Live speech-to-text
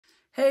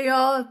Hey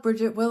y'all,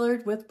 Bridget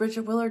Willard with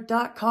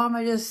BridgetWillard.com.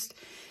 I just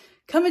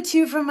coming to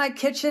you from my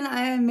kitchen.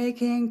 I am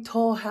making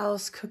Toll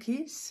House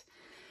cookies,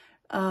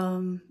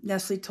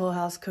 Nestle Toll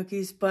House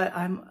cookies, but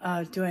I'm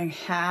doing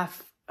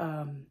half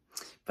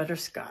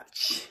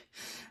butterscotch.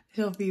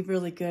 It'll be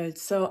really good.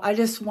 So I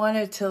just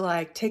wanted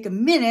to take a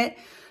minute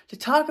to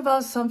talk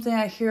about something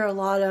I hear a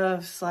lot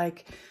of. It's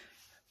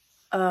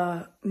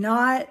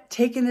not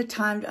taking the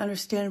time to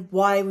understand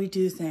why we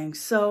do things.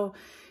 So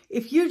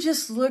if you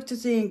just looked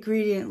at the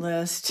ingredient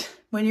list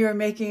when you were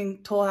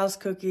making Toll House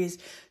cookies,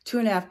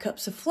 2.5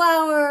 cups of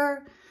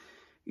flour,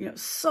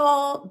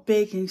 salt,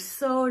 baking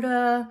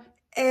soda,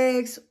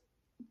 eggs,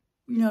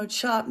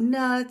 chopped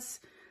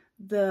nuts,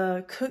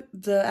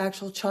 the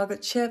actual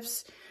chocolate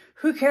chips.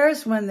 Who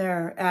cares when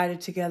they're added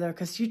together?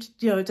 Because it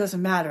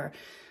doesn't matter.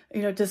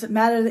 It doesn't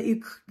matter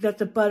that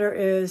the butter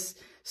is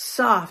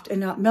soft and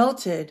not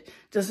melted.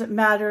 Doesn't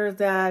matter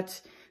that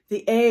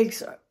the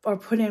eggs are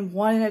put in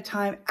one at a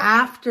time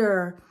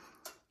after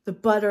the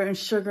butter and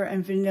sugar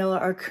and vanilla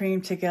are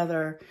creamed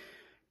together.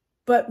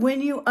 But when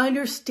you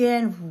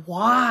understand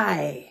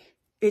why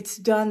it's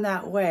done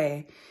that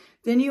way,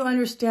 then you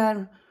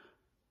understand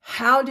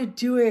how to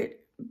do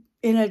it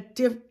in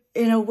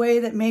a way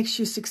that makes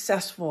you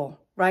successful,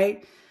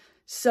 right?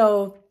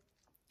 So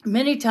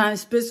many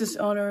times business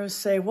owners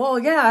say, well,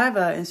 yeah, I have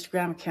an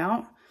Instagram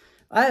account.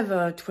 I have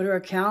a Twitter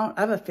account.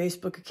 I have a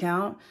Facebook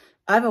account.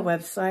 I have a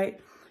website.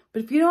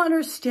 But if you don't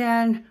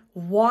understand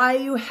why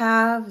you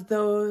have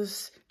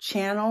those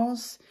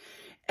channels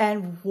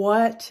and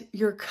what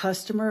your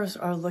customers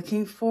are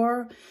looking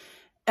for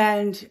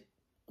and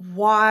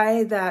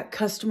why that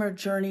customer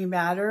journey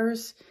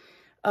matters,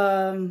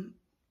 then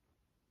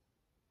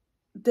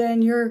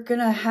you're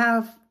going to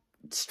have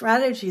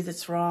strategy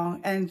that's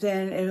wrong, and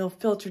then it'll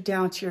filter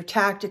down to your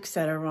tactics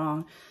that are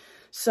wrong.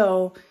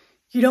 So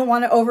you don't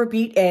want to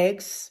overbeat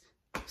eggs,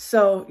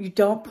 so you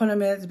don't put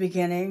them in at the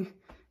beginning.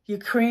 You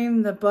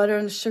cream the butter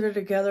and the sugar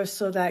together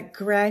so that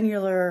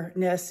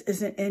granularness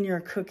isn't in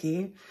your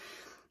cookie.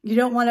 You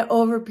don't want to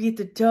overbeat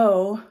the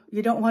dough.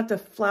 You don't want the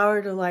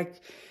flour to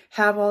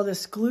have all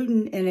this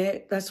gluten in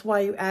it. That's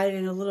why you add it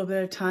in a little bit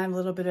at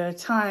a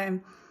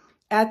time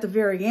at the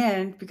very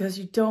end, because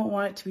you don't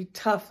want it to be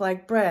tough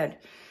like bread.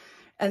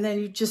 And then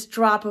you just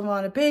drop them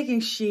on a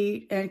baking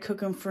sheet and cook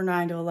them for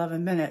 9 to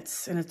 11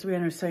 minutes in a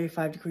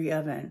 375-degree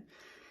oven.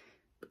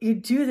 You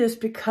do this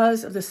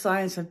because of the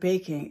science of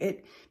baking.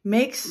 It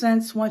makes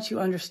sense once you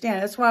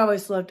understand. That's why I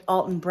always loved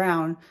Alton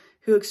Brown,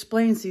 who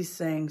explains these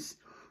things.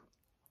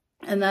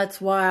 And that's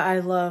why I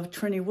love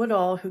Trini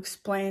Woodall, who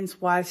explains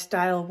why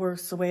style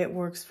works the way it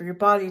works for your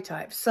body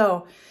type.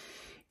 So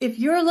if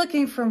you're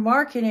looking for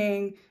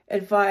marketing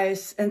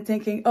advice and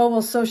thinking, oh,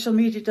 well, social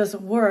media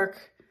doesn't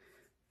work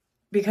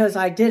because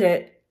I did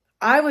it,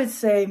 I would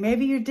say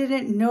maybe you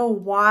didn't know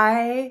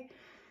why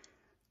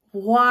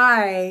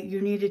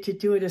you needed to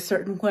do it a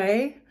certain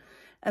way.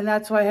 And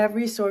that's why I have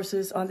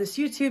resources on this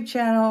YouTube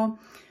channel,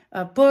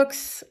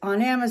 books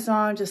on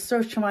Amazon. Just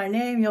search for my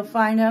name, you'll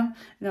find them.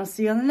 And I'll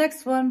see you on the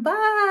next one.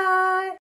 Bye.